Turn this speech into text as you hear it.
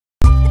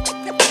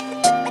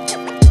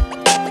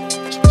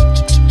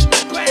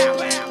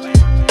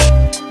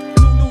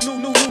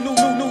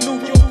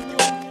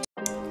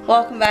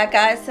Welcome back,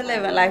 guys, to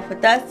Living Life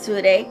with Us.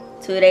 Today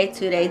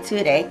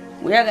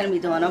we are going to be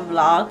doing a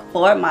vlog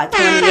for my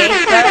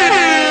 28th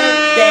birthday.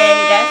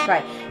 That's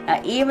right.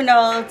 Now, even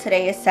though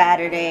today is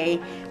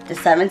Saturday the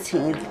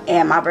 17th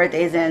and my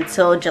birthday isn't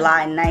until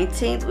July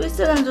 19th, we're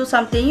still gonna do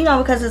something, you know,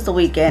 because it's the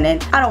weekend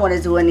and I don't want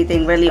to do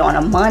anything really on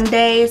a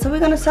Monday, so we're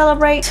gonna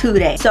celebrate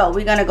today. So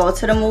we're gonna go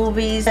to the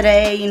movies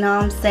today, you know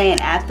what I'm saying,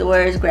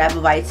 afterwards grab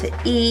a bite to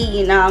eat,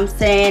 you know what I'm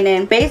saying,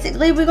 and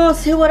basically we're gonna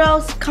see what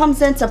else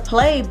comes into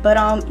play. But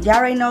y'all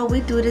already know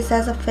we do this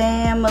as a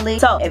family,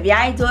 so if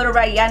y'all ain't do it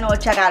already, y'all know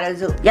what y'all gotta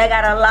do. Y'all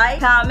gotta like,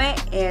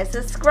 comment, and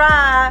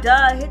subscribe.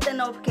 Hit the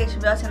notification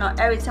bell to know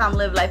every time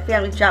Live Life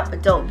Family drop a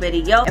dope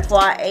video. And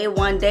for our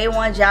A1 day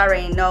ones, y'all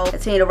already know,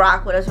 continue to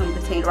rock with us. We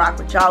continue to rock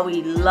with y'all.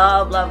 We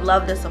love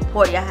the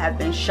support y'all have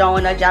been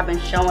showing us. Y'all been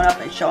showing up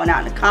and showing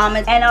out in the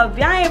comments. And if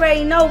y'all ain't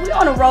already know, we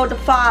on the road to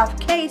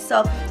 5K,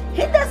 so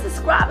hit that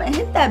subscribe and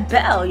hit that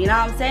bell, you know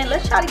what I'm saying.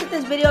 Let's try to get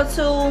this video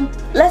to,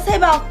 let's say,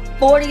 about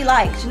 40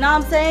 likes, you know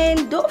what I'm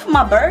saying. Do it for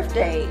my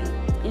birthday.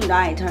 You know,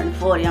 I ain't turning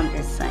 40, I'm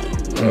just saying,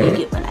 you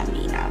get what I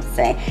mean, you know what I'm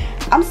saying.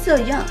 I'm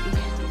still young.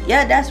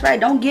 Yeah, that's right.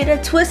 Don't get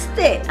it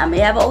twisted. I may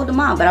have an older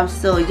mom, but I'm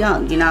still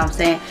young. You know what I'm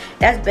saying?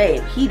 That's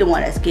Babe. He the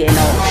one that's getting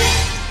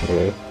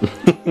old.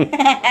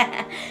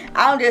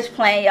 I'm just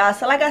playing, y'all.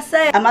 So like I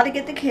said, I'm about to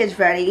get the kids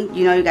ready.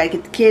 You know, you gotta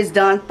get the kids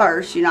done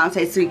first. You know what I'm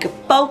saying? So you can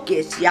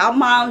focus. Y'all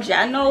moms,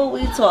 y'all know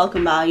what we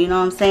talking about. You know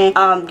what I'm saying?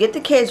 Get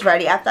the kids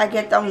ready. After I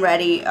get them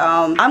ready,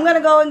 I'm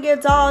gonna go and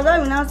get dolled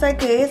up. You know what I'm saying?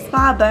 'Cause it's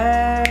my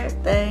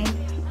birthday.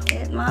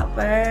 It's my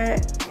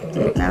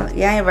birthday. No,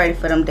 y'all ain't ready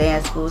for them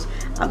dance schools.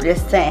 I'm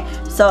just saying.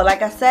 So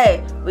like I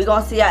said, we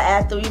gonna see y'all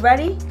after we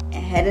ready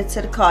and head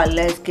into the car.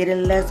 Let's get it,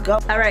 let's go.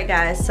 Alright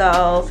guys,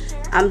 so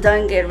I'm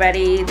done getting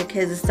ready. The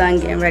kids is done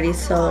getting ready.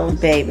 So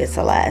Babe is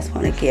the last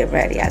one to get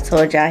ready. I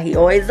told y'all he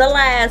always the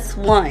last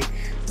one.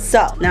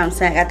 So, now I'm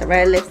saying, I got the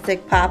red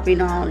lipstick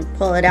popping on and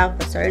pull it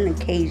out for certain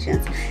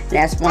occasions. And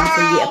that's once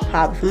a year,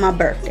 probably for my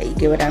birthday. You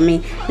get what I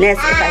mean? And that's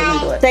if I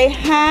even do it. Say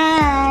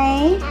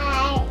hi.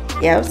 Hi.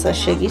 Yep, so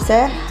Sugar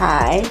said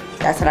hi.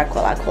 That's what I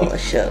call her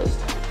Sugar.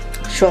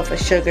 Short for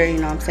Sugar, you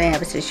know what I'm saying,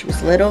 ever since she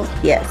was little.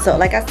 Yeah, so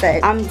like I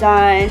said, I'm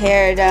done,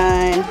 hair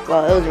done.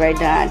 Well, it was already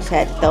done. I just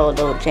had to throw a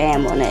little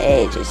jam on the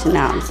edges, you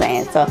know what I'm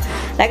saying. So,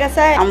 like I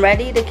said, I'm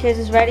ready. The kids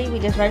is ready. We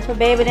just ready for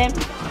Baby then.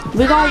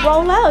 We're gonna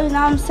roll out, you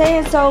know what I'm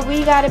saying. So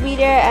we gotta be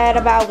there at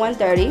about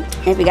 1:30.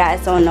 If you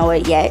guys don't know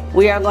it yet,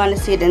 we are going to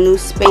see the new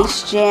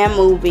Space Jam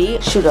movie.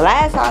 Shoot, the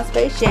last time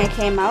Space Jam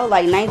came out,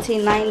 like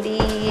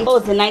 1990,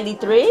 what was it,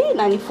 93,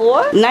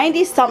 94,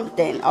 90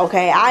 something.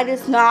 Okay, I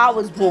just know I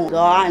was born,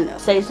 so I know.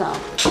 Say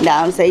something. You know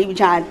what I'm saying? You be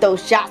trying to throw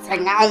shots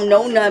like I don't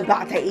know nothing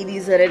about the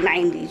 80s or the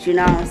 90s, you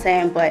know what I'm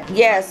saying? But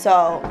yeah,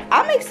 so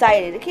I'm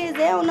excited. The kids,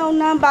 they don't know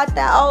nothing about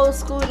that old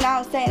school, you know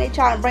what I'm saying? They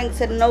trying to bring it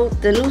to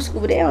the new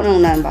school, but they don't know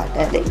nothing about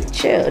that. They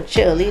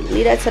chill,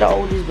 leave that to the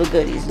oldies but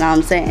goodies, you know what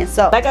I'm saying?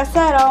 So like I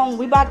said,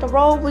 we about to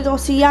roll. We gonna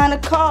see y'all in the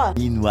car.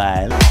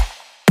 Meanwhile,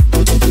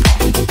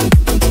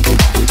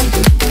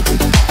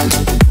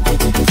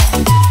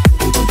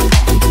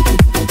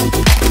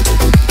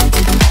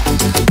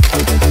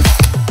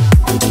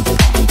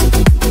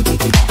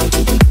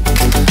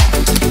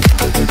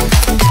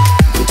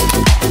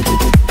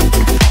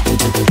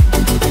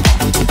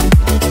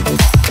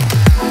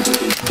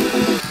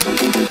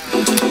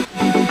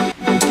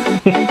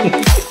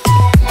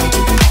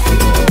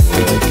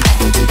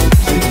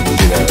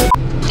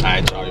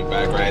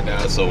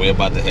 so we're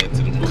about to head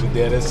to the movie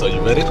theater. So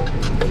you ready?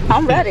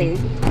 I'm ready.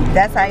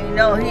 That's how you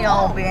know he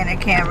don't be in the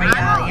camera,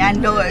 y'all. Y'all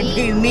know it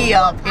be me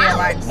up here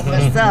like,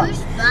 what's up?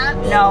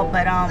 No,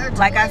 but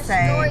like I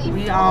said,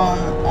 we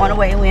on the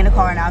way. We in the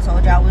car, and I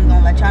told y'all we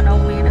gonna let y'all know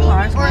we in the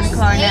car. So we in the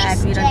car now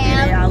after we done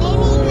did our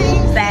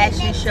little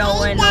fashion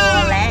show and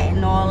all that, you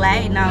know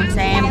what I'm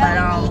saying?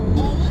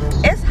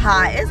 But it's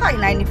hot. It's like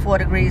 94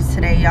 degrees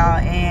today, y'all,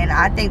 and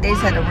I think they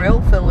said the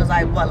real feel was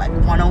like what, like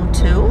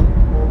 102.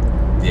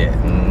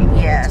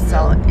 Yeah,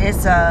 so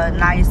it's a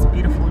nice,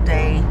 beautiful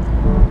day,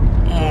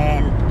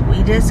 and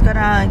we just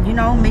gonna, you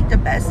know, make the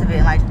best of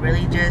it. Like,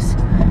 really just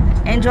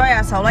enjoy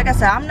ourselves. Like I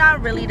said, I'm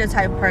not really the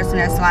type of person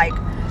that's like,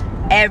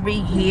 every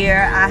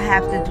year I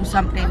have to do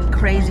something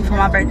crazy for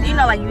my birthday. You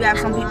know, like you have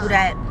some people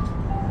that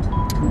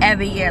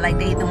every year, like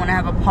they either want to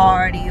have a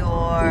party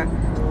or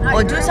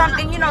do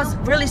something, you know,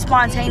 really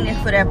spontaneous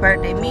for their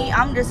birthday. Me,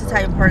 I'm just the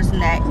type of person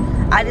that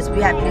I just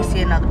be happy to see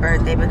another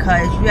birthday,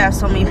 because you have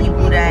so many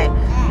people that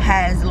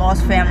has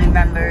lost family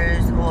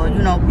members, or,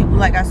 you know, people,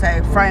 like I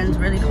said, friends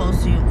really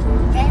close to you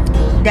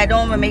that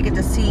don't even make it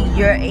to see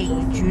your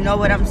age, you know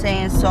what I'm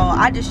saying? So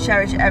I just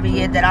cherish every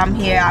year that I'm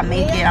here, I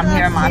make it, I'm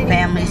here in my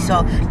family.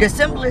 So the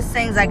simplest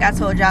things, like I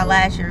told y'all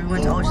last year, we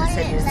went to Ocean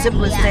City, the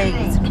simplest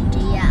things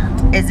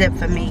is it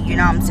for me, you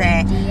know what I'm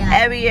saying?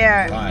 Every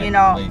year, you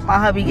know, my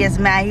hubby gets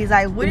mad. He's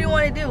like, what do you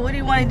want to do? What do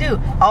you want to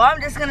do? Oh,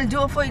 I'm just going to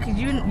do it for you, because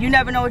you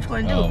never know what you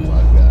want to do. Oh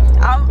my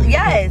God.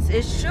 Yes,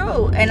 it's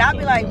true. And I'll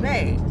be like,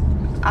 babe,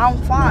 I'm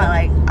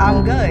fine, like,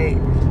 I'm good.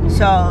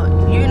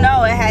 So, you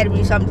know, it had to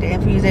be something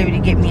if he was able to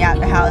get me out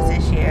the house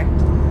this year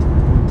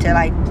to,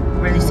 like,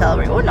 really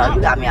celebrate. Well, no,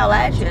 you got me out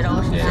last year at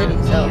Ocean City,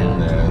 so.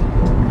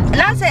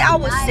 And I say I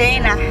would stay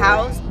in a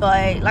house,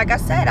 but like I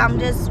said, I'm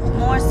just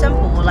more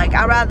simple. Like,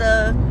 I'd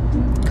rather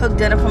cook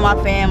dinner for my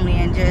family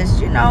and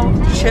just, you know,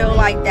 chill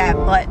like that.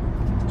 But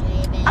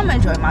I'm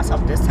enjoying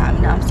myself this time,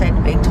 you know. I'm saying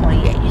the big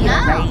 28,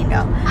 you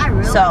know.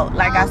 So,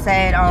 like I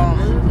said,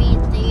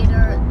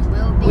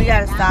 we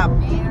gotta stop,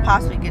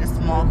 possibly get a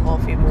small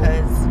coffee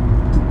because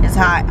it's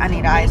hot. I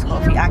need iced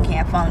coffee. I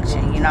can't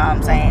function, you know what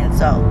I'm saying?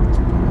 So,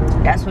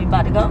 that's where we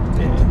about to go.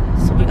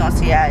 So, we're gonna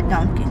see you at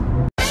Dunkin'.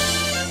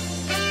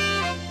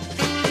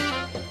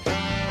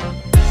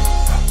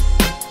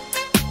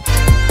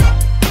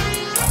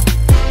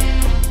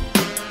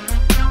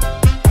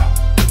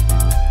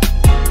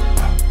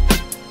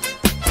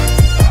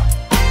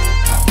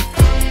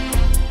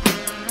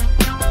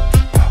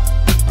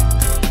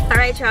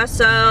 Y'all,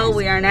 so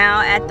we are now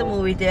at the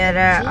movie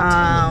theater.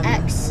 I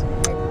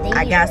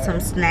got some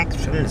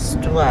snacks from the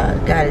store.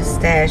 Got it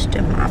stashed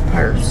in my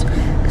purse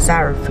because I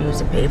refuse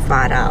to pay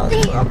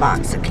 $5 for a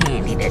box of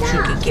candy that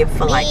you could get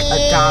for like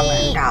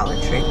 $1 in Dollar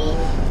Tree.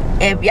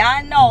 If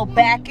y'all know,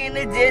 back in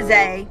the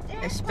day,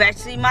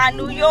 especially my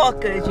New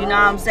Yorkers, you know what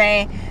I'm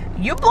saying,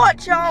 you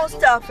bought your own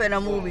stuff in the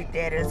movie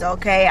theaters,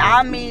 okay?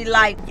 I mean,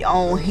 like your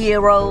own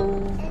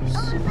heroes,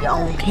 your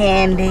own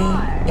candy,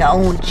 your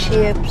own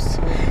chips.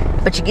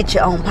 But you get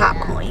your own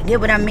popcorn. You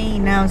get what I mean?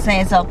 You know what I'm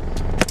saying? So,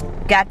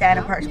 got that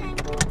in person.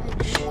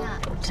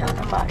 Don't tell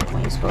nobody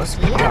when you're supposed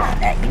to be doing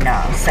that. You know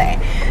what I'm saying?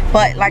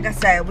 But, like I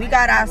said, we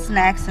got our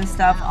snacks and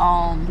stuff.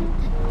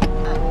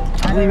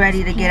 We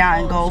ready to get out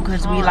and go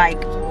because we like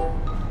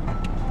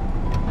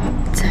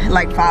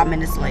 5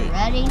 minutes late.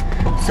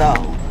 So,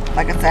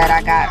 like I said,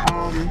 I got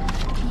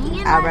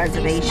our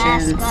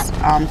reservations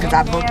because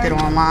I booked it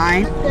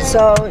online.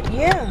 So,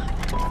 yeah.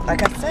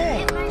 Like I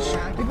said,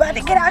 we about to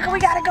get out. We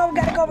gotta go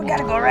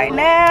right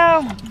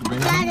now.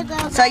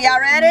 So y'all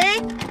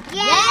ready?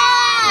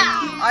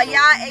 Yeah! Are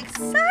y'all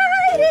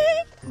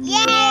excited?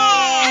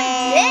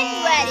 Yeah!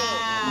 I'm ready.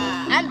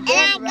 And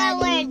I go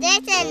wear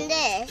this and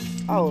this.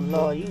 Oh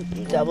Lord, you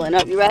doubling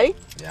up. You ready?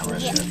 Yeah, I'm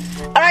ready.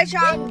 Alright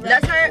y'all,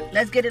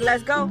 let's get it,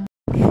 let's go.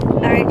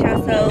 Alright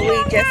y'all, so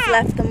we just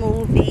left the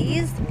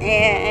movies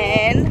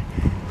and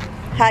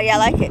how y'all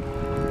like it?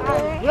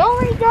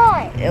 Really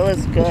good. It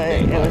was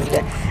good. It was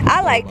good.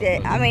 I liked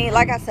it. I mean,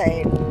 like I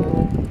said,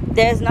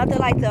 there's nothing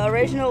like the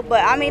original,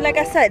 but I mean, like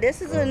I said, this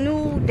is a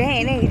new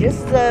day and age. This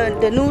is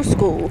the new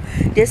school.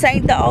 This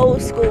ain't the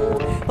old school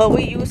what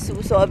we used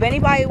to. So if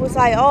anybody was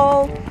like,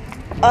 oh,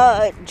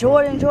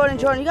 Jordan, you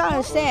gotta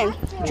understand,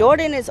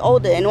 Jordan is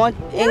older and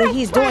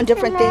he's doing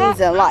different things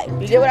in life.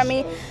 You get what I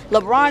mean?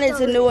 LeBron is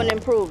the new and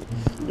improved.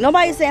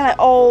 Nobody's saying like,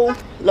 oh,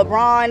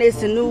 LeBron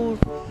is the new,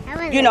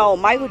 you know,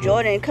 Michael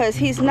Jordan, because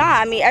he's not.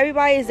 I mean,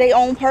 everybody is their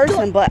own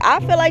person, but I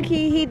feel like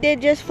he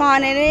did just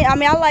fine in it. I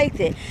mean, I liked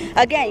it.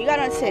 Again, you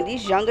gotta understand,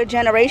 these younger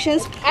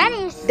generations,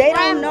 they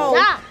don't know.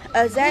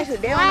 Exactly,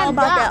 they don't know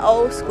about that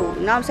old school.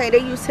 You know what I'm saying? They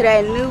used to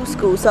that new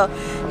school. So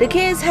the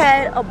kids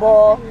had a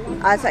ball.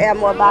 I'll tell y'all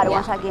more about it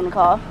once I get in the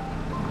car.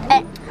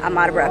 I'm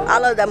out of breath. I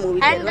love that movie.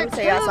 Let me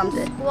tell y'all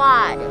something.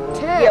 Squad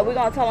too. Yeah, we're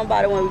gonna tell them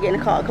about it when we get in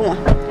the car. Come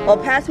on. Well,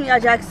 pass me your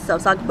jacket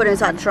stuff so I can put it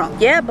inside the trunk.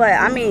 Yeah, but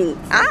I mean,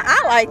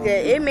 I liked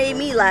it. It made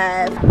me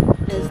laugh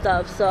and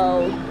stuff.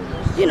 So,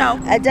 you know.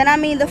 And then I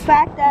mean, the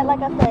fact that,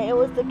 like I said, it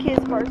was the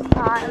kids' first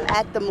time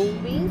at the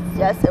movies.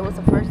 Yes, it was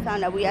the first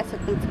time that we had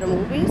took them to the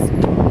movies.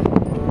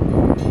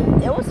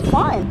 It was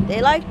fun.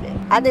 They liked it.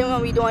 I think we're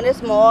gonna be doing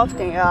this more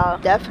often, y'all.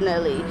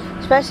 Definitely.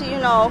 Especially, you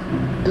know,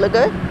 it look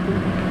good.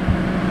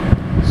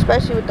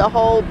 Especially with the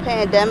whole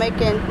pandemic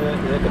and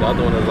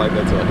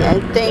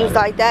things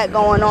like that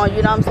going on,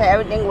 you know what I'm saying?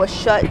 Everything was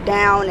shut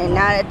down and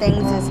now that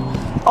things is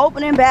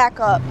opening back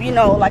up. You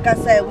know, like I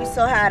said, we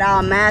still had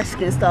our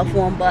masks and stuff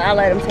on, but I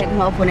let them take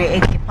them off when they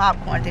ate their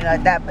popcorn and things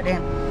like that. But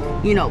then,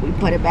 you know, we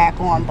put it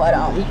back on. But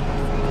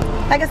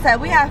like I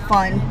said, we had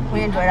fun.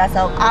 We enjoyed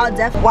ourselves. I'll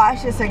definitely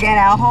watch this again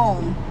at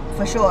home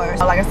for sure.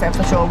 So like I said,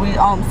 for sure, we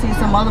see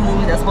some other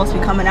movies that's supposed to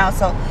be coming out.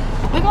 So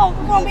we're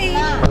gonna be,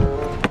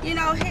 you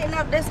know, hitting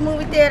up this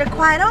movie theater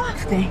quite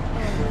often.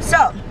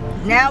 So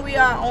now we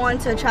are on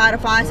to try to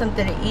find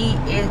something to eat.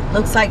 It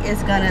looks like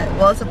it's gonna,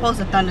 well, it's supposed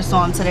to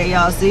thunderstorm today,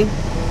 y'all. See?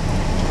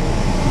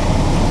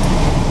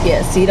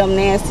 Yeah, see them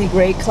nasty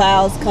gray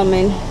clouds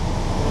coming?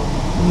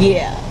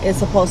 Yeah, it's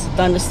supposed to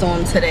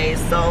thunderstorm today.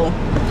 So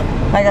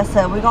like I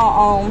said, we're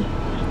gonna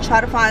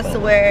try to find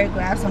somewhere,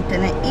 grab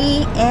something to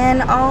eat,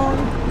 and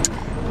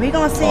we're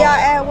gonna see y'all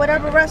at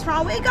whatever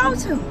restaurant we go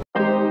to.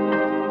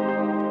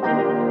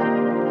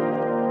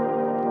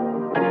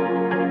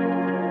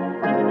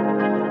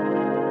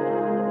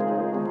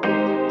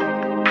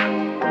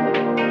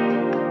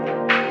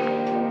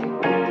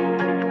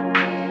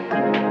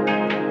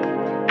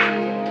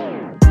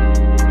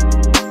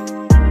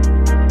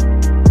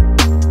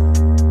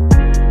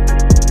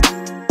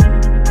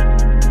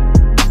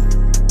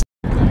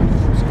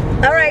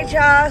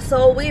 Y'all,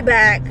 so we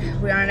back.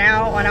 We are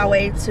now on our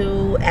way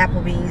to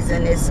Applebee's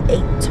and it's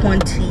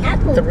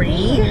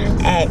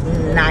 8:23 at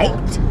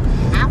night.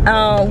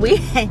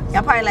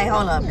 Y'all probably like,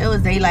 hold up. It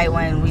was daylight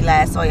when we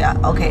last saw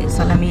y'all. Okay,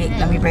 so let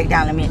me break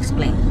down. Let me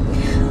explain.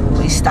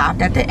 We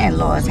stopped at the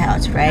in-laws'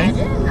 house, right?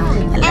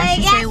 And let's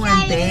just say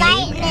when Babe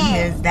and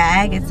his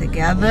dad get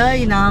together,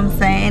 you know what I'm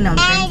saying? Them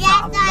drinks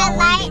start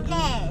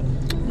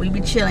flowing. We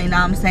be chilling, you know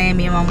what I'm saying?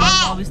 Me and my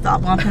mom, we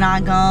start bumping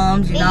our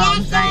gums, you know what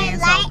I'm saying?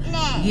 So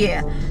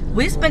yeah,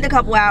 we spent a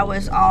couple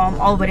hours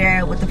over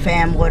there with the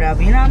fam,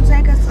 whatever, you know what I'm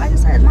saying? Cause like I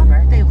said, it's my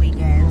birthday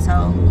weekend,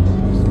 so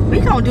we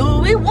gonna do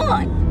what we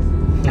want.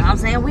 You know what I'm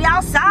saying? We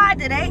outside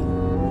today.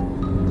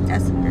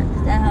 Is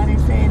that how they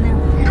say it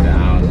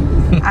now?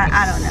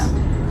 I don't know.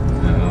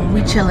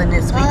 We chilling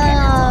this weekend.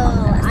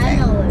 I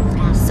know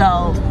what.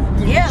 So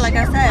yeah, like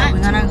I said,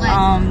 we're gonna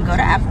go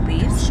to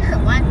Applebee's. Sure,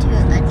 want to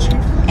a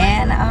Chick-fil-A.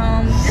 And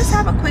just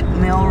have a quick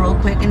meal real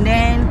quick, and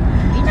then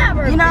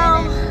you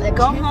know,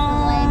 go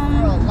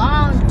home for a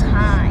long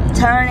time.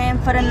 Turn in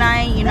for the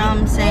night, you know what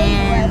I'm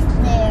saying?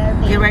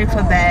 Get ready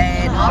for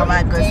bed, all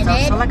that good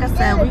stuff. So like I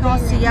said, we're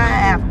gonna see y'all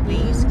at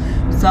Applebee's.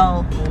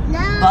 So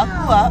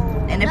buckle up,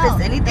 and if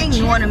it's anything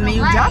you want to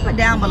menu, drop it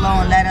down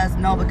below and let us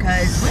know,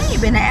 because we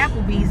ain't been to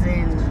Applebee's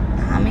in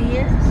how many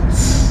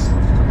years?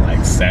 Like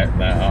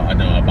I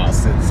know about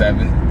 6,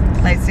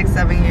 7. Like 6,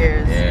 7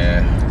 years.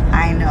 Yeah.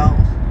 I know.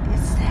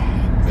 It's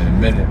sad. Been a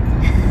minute.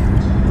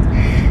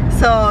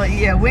 So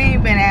yeah, we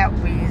ain't been at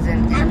Applebee's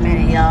in a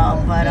minute,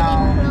 y'all. But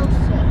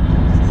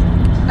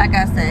like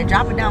I said,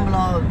 drop it down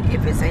below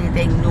if it's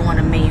anything new on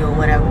the menu or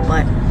whatever.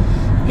 But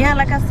yeah,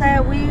 like I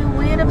said, we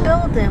in the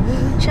building. We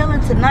be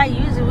chilling tonight.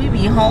 Usually we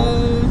be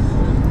home.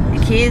 The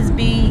kids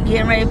be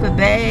getting ready for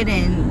bed,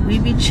 and we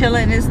be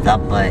chilling and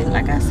stuff. But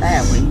like I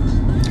said,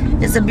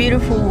 it's a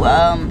beautiful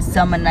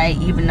summer night,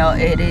 even though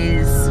it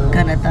is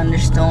gonna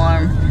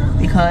thunderstorm,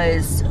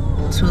 because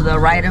to the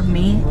right of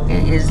me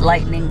it is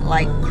lightning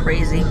like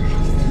crazy.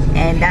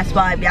 And that's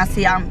why if y'all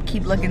see I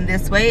keep looking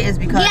this way, is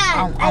because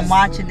I'm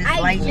watching this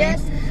lightning,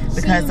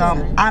 because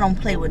I don't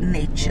play with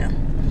nature.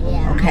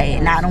 Okay,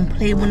 and I don't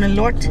play when the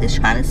Lord is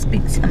trying to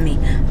speak to me.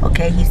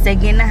 Okay, he said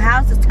get in the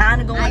house, it's time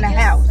to go in the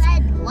house.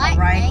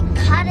 Right?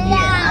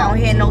 Yeah, I don't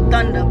hear no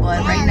thunder,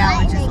 but right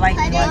now it's just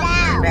lightning like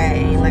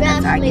bad. Like I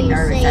said, I get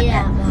nervous at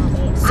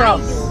that. So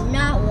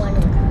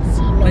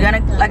we're gonna,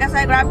 like I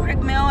said, grab a quick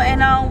meal,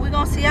 and we're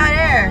gonna see y'all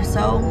there.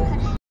 So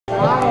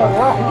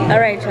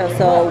alright, y'all,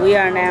 so we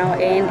are now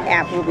in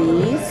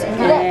Applebee's,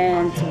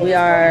 and we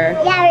are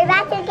we're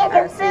about to get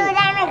the food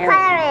and we're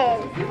coloring.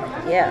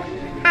 Yeah,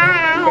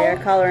 they're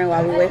coloring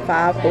while we wait for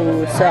our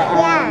food.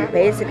 So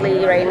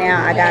basically right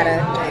now I got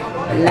a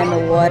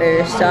lemon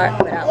water shot,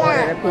 but I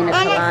ordered a pina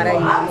colada, you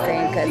know what I'm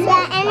saying, because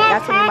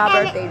that's one of my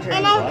birthday drinks.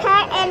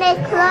 And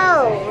it's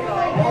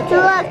closed. 2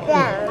 of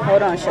them.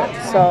 Hold on, shit.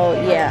 So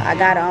yeah, I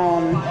got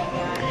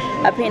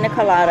a pina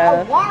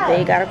colada.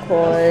 They got a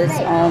course.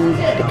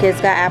 The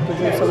kids got apple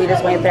juice, so we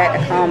just waiting for that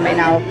to come, and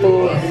our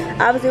food.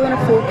 Obviously, when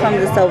the food comes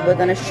and stuff, we're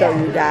gonna show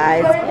you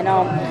guys. And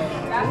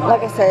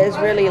like I said, it's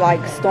really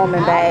like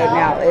storming bad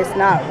now. It's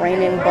not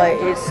raining, but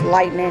it's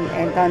lightning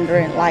and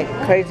thundering like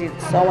crazy,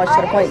 so much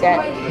to the point that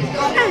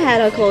I had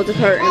to close the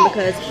curtain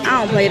because I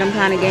don't play them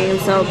kind of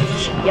games. So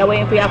y'all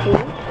waiting for your food?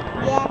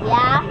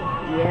 Yeah.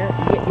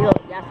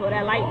 Y'all saw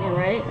that lightning,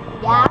 right?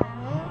 Yeah.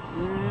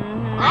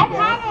 I'm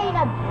having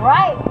a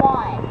bright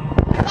one.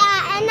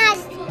 Yeah, and I'm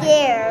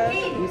scared.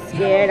 You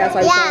scared? That's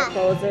why you trying to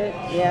close it?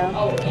 Yeah.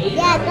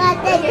 Yeah, but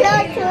they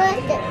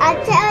closed it. I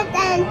told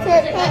them to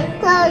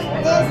close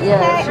this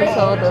Yeah, curtain. she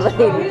told the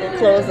lady to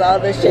close the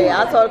other shade. I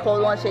told her to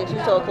close one shade. She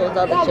told her to close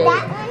the other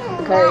shade.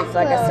 Because,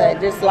 like I said,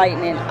 this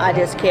lightning, I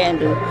just can't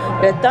do.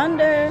 The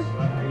thunder,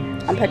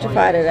 I'm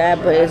petrified of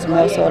that, but it's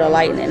more so the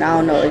lightning. I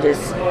don't know. It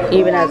just,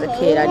 even as a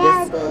kid, I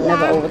just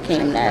never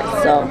overcame that.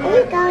 So,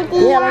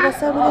 yeah, like I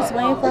said, we're just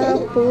waiting for our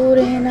food,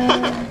 and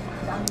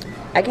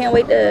I can't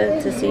wait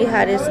to see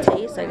how this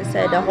tastes. Like I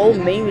said, the whole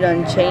menu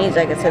done changed.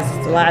 Like I said,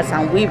 since the last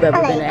time we've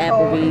ever been to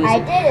Applebee's.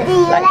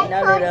 Like,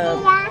 none of the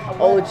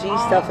OG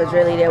stuff is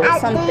really there. With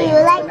some things,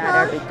 but not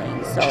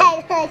everything. So,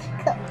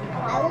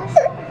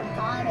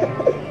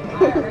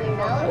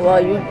 well,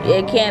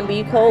 it can't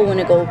be cold when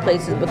it go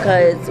places,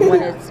 because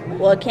when it's,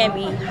 well, it can't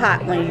be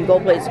hot when you go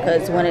places,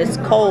 because when it's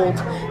cold,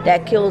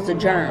 that kills the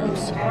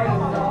germs.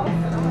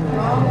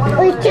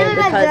 We kill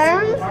the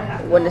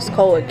germs? When it's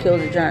cold, it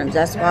kills the germs.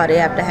 That's why they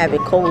have to have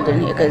it cold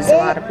in here, because it's a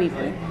lot of people.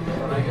 Did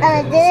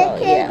it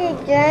kill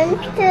the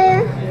germs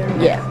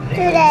too? Yeah.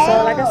 Today?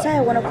 So like I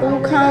said, when the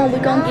food comes, we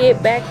gonna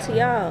get back to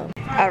y'all.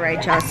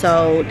 Alright, y'all,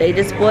 so they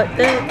just bought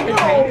the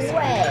drinks.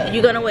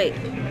 You gonna wait?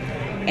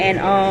 And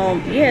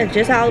yeah,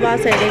 just how I was about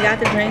to say, they got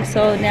the drinks,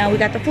 so now we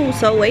got the food.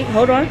 So wait,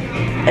 hold on,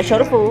 let's show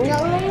the food.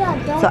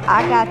 So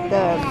I got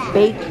the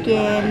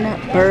bacon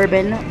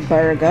bourbon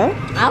burger.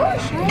 I will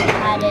show you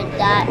how to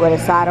that. With a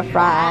side of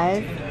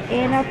fries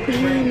and a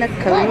pina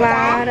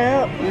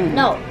colada.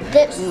 No,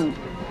 this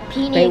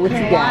pina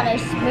colada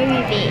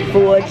smoothie.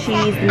 4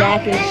 cheese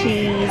mac and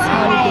cheese,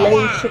 honey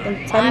glazed chicken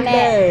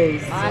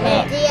tenders. On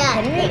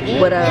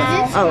it. With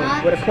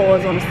a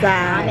cause on the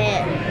side.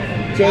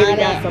 Jada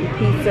got some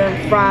pizza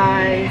and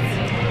fries.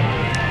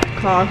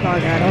 car, so I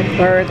got a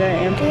burger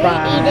and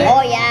fries.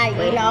 Oh yeah,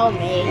 you know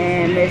me.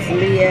 And Miss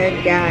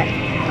Leah got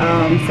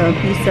some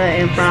pizza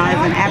and fries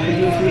and apple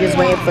juice. We just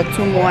waiting for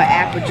 2 more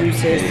apple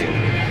juices.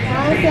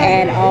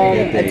 And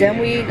then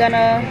we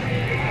gonna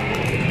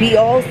be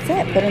all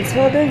set. But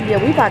until then,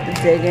 yeah, we about to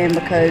dig in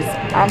because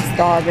I'm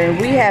starving.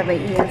 We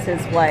haven't eaten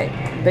since what?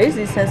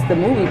 Basically since the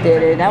movie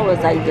did it. That was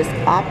like just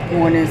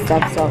popcorn and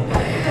stuff. So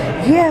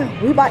yeah,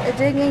 we about to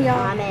dig in,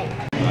 y'all.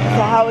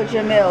 So how was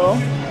your meal?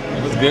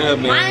 It was good,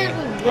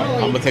 man.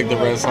 I'm gonna take the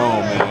rest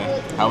home,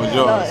 man. How was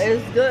yours? No,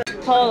 it's good.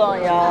 Hold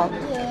on, y'all.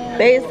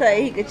 They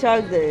say he could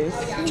chug this.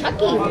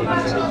 Chucky.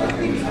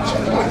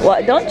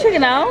 What? Don't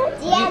chicken out.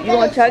 Yeah, You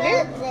want to chug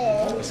it?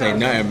 This ain't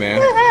nothing,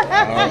 man.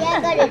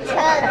 Yeah, gonna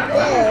chug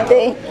this.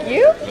 Thank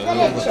you.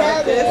 Gonna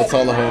chug this. That's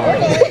all the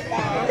home.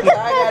 So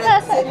I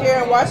gotta sit here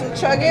and watch him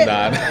chug it?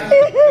 Nah.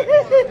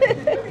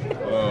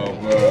 Oh,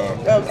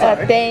 man. Oh,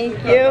 sorry.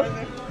 Thank you.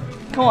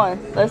 Come on,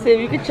 let's see if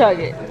you can chug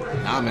it.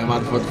 Nah, man, I'm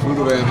about to put the food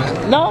away,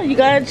 man. No, you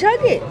gotta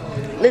chug it.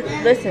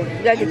 Listen,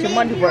 you gotta get your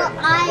money work.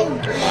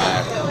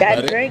 That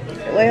Ready? drink.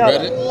 Wait, hold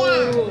Ready?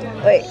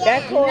 on. Wait,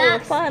 that cold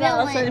was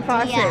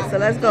 $5.75. So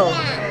let's go.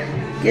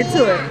 Get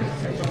to it.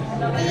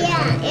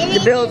 The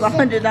bill is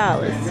 $100.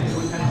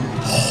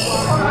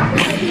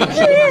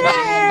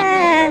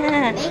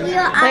 Yeah. Make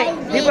your eyes Wait,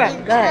 big deep breath.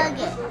 and Go ahead. chug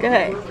it. Go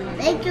ahead.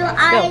 Make your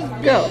eyes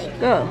big. Go.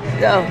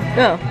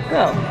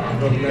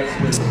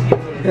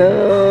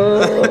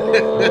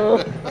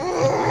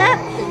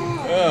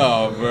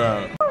 Oh,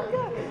 bro.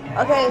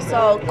 Okay,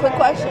 so quick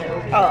question.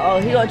 Oh,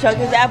 he gonna chug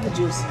his apple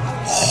juice.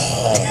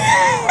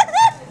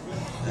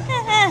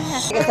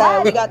 Like I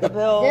said, we got the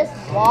bill. This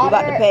We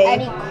about to pay.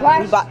 and he We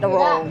crushed about to it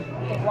roll. up.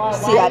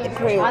 See at the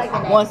crib.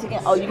 Once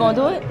again. Oh, you gonna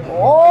do it?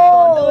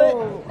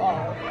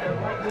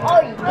 Oh,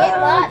 you get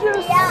lost. You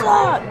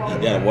suck.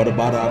 Yeah, water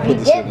bottle, I'll put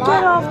the shit in Get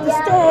there. off the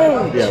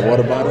stage. Yeah,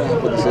 water bottle, I'll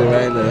put the shit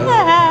right there.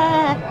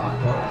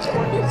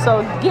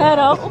 So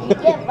ghetto.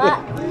 Get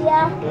lost.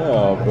 Yeah.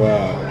 Oh, bro.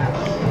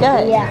 Go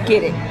ahead. Yeah.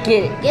 Get it.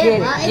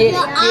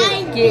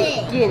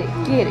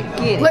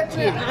 Put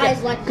your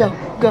eyes like Go.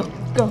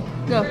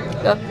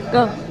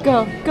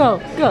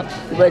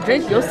 You better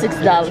drink your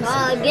 $6.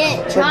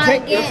 Try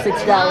drink your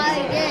 $6.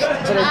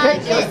 Better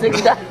drink your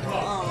 $6.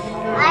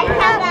 I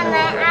found on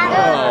my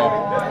Oh,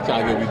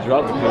 trying to get me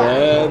drunk for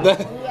that.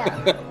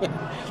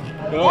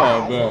 Oh,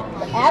 man.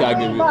 Trying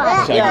to get me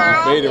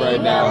faded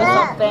right now. It's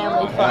a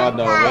family fun. I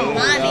know,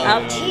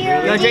 man.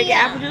 You gonna drink your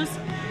apple juice?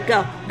 Go.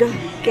 So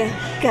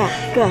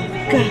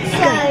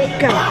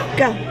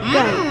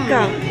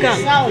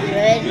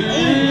good.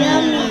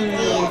 Yummy.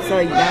 So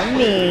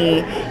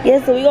yummy. Yeah,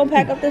 so we gonna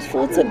pack up this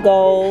food to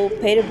go,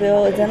 pay the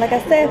bill, and then like I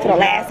said, for the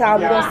last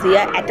time, we're gonna see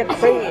her at the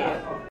crib.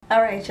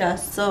 Alright, y'all,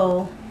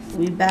 so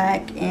we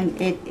back and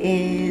it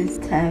is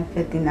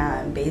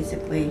 10:59,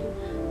 basically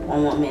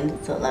 1 more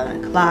minute to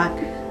 11 o'clock.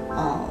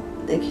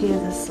 The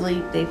kids are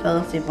asleep. They fell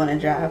asleep on the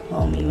drive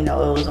home, even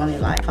though it was only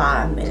like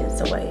 5 minutes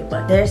away.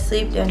 But they're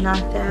asleep, they're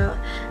knocked out.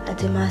 I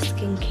did my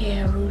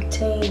skincare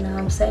routine, you know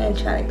what I'm saying?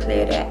 Trying to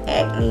clear that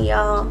acne,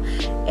 y'all.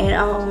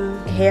 And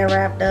hair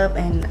wrapped up,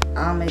 and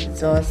I'm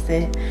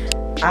exhausted.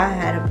 I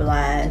had a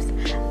blast.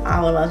 I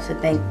would love to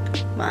thank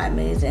my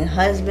amazing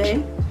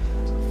husband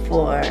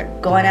for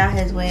going out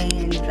his way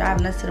and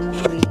driving us to the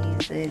movies,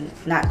 and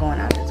not going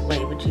out his way,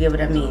 but you get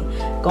what I mean.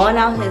 Going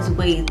out his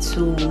way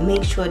to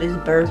make sure this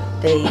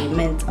birthday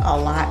meant a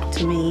lot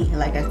to me.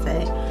 Like I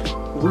said,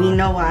 we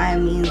know why it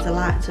means a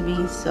lot to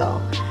me. So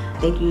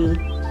thank you,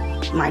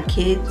 my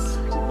kids,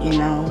 you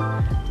know,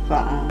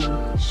 for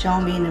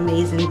showing me an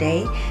amazing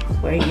day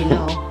where, you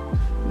know,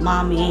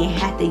 mommy ain't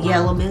had to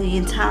yell a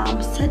million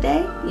times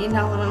today. You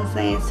know what I'm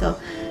saying? So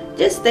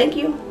just thank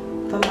you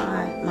for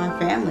my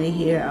family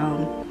here.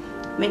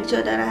 Make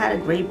sure that I had a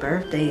great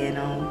birthday, and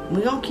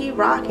we're gonna keep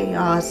rocking,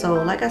 y'all.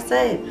 So like I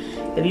said,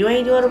 if you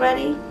ain't do it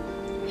already,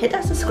 hit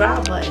that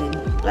subscribe button.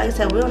 Like I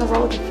said, we're on the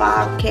road to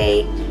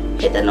 5K.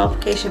 Hit the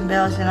notification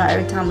bell so you know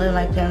every time Live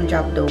Like Family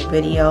drop a dope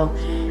video,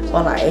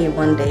 all our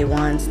A1 day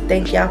ones.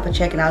 Thank y'all for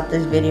checking out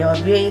this video.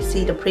 If you ain't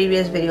see the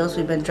previous videos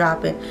we've been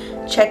dropping,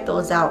 check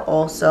those out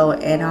also.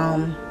 And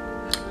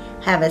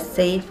have a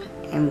safe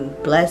and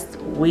blessed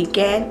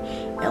weekend,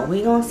 and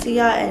we gonna see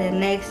y'all in the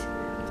next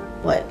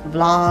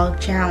vlog,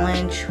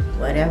 challenge,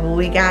 whatever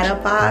we got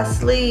up our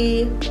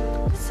sleeve.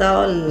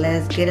 So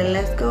let's get it,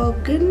 let's go.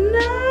 Good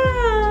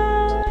night.